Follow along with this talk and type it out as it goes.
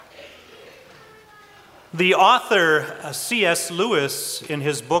The author C.S. Lewis, in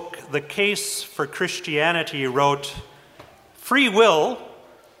his book, The Case for Christianity, wrote, "Free will,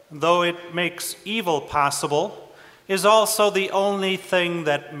 though it makes evil possible, is also the only thing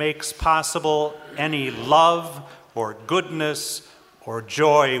that makes possible any love or goodness or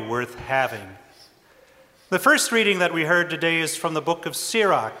joy worth having." The first reading that we heard today is from the book of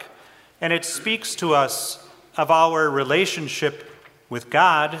Sirach, and it speaks to us of our relationship with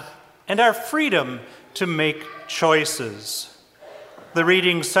God and our freedom to make choices. The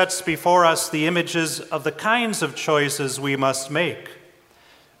reading sets before us the images of the kinds of choices we must make.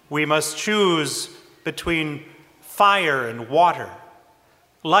 We must choose between fire and water,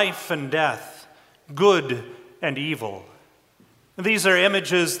 life and death, good and evil. These are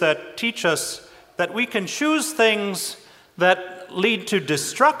images that teach us that we can choose things that lead to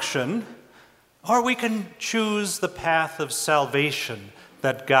destruction, or we can choose the path of salvation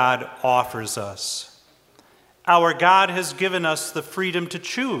that God offers us. Our God has given us the freedom to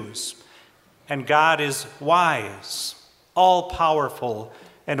choose, and God is wise, all-powerful,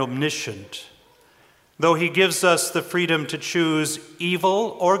 and omniscient. Though he gives us the freedom to choose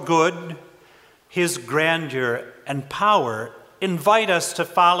evil or good, his grandeur and power invite us to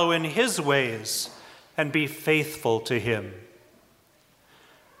follow in his ways and be faithful to him.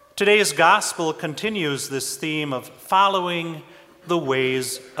 Today's gospel continues this theme of following the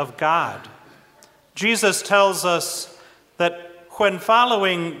ways of God. Jesus tells us that when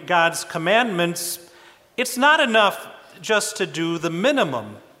following God's commandments, it's not enough just to do the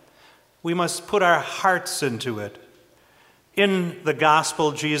minimum. We must put our hearts into it. In the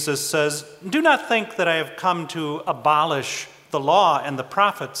gospel, Jesus says, "Do not think that I have come to abolish the law and the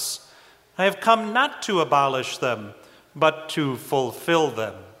prophets. I have come not to abolish them, but to fulfill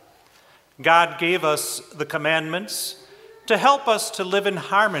them." God gave us the commandments to help us to live in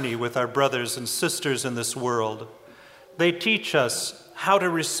harmony with our brothers and sisters in this world. They teach us how to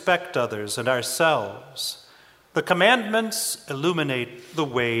respect others and ourselves. The commandments illuminate the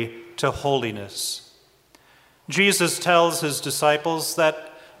way to holiness. Jesus tells his disciples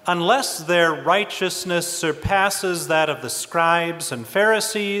that unless their righteousness surpasses that of the scribes and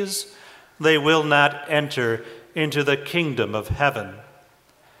Pharisees, they will not enter into the kingdom of heaven.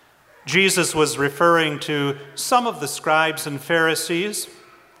 Jesus was referring to some of the scribes and Pharisees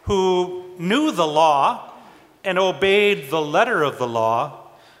who knew the law and obeyed the letter of the law,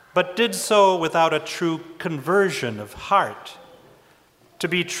 but did so without a true conversion of heart. To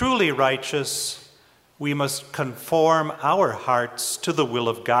be truly righteous, we must conform our hearts to the will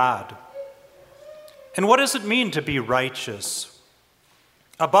of God. And what does it mean to be righteous?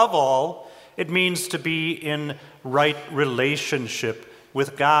 Above all, it means to be in right relationship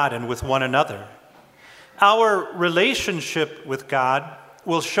with God and with one another. Our relationship with God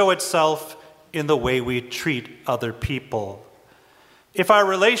will show itself in the way we treat other people. If our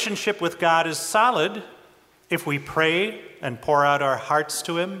relationship with God is solid, if we pray and pour out our hearts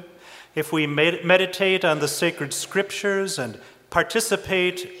to him, if we meditate on the sacred scriptures and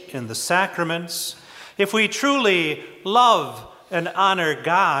participate in the sacraments, if we truly love and honor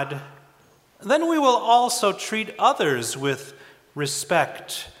God, then we will also treat others with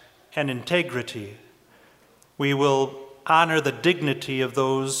respect and integrity. We will honor the dignity of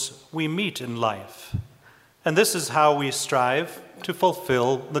those we meet in life. And this is how we strive to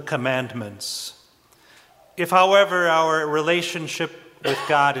fulfill the commandments. If, however, our relationship with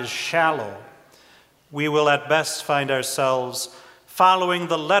God is shallow, we will at best find ourselves following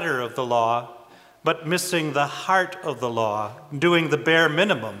the letter of the law, but missing the heart of the law, doing the bare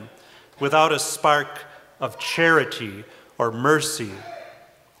minimum without a spark of charity or mercy.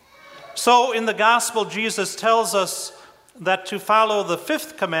 So in the gospel, Jesus tells us that to follow the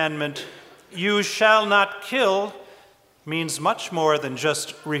fifth commandment, "You shall not kill," means much more than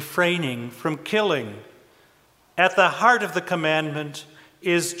just refraining from killing. At the heart of the commandment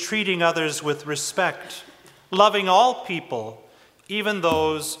is treating others with respect, loving all people, even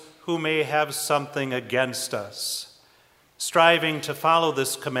those who may have something against us. Striving to follow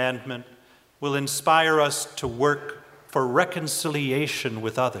this commandment will inspire us to work for reconciliation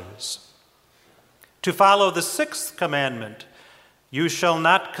with others. To follow the sixth commandment, "You shall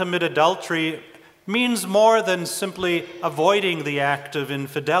not commit adultery," means more than simply avoiding the act of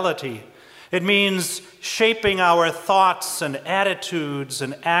infidelity. It means shaping our thoughts and attitudes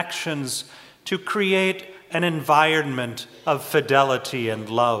and actions to create an environment of fidelity and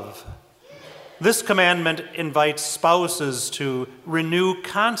love. This commandment invites spouses to renew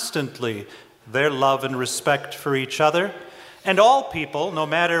constantly their love and respect for each other, and all people, no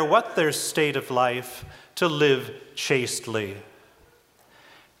matter what their state of life, to live chastely.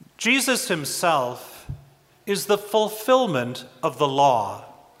 Jesus himself is the fulfillment of the law.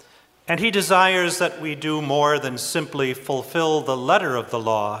 And he desires that we do more than simply fulfill the letter of the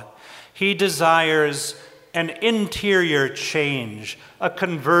law. He desires an interior change, a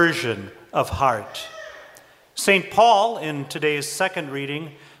conversion of heart. St. Paul, in today's second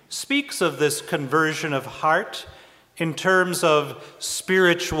reading, speaks of this conversion of heart in terms of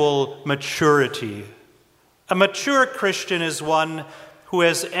spiritual maturity. A mature Christian is one who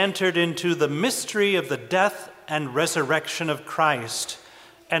has entered into the mystery of the death and resurrection of Christ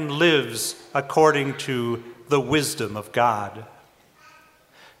and lives according to the wisdom of God.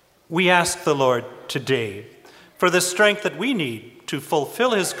 We ask the Lord today for the strength that we need to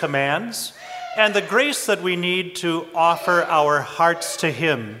fulfill his commands and the grace that we need to offer our hearts to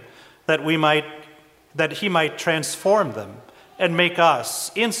him, that he might transform them and make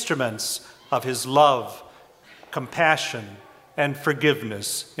us instruments of his love, compassion, and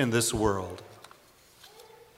forgiveness in this world.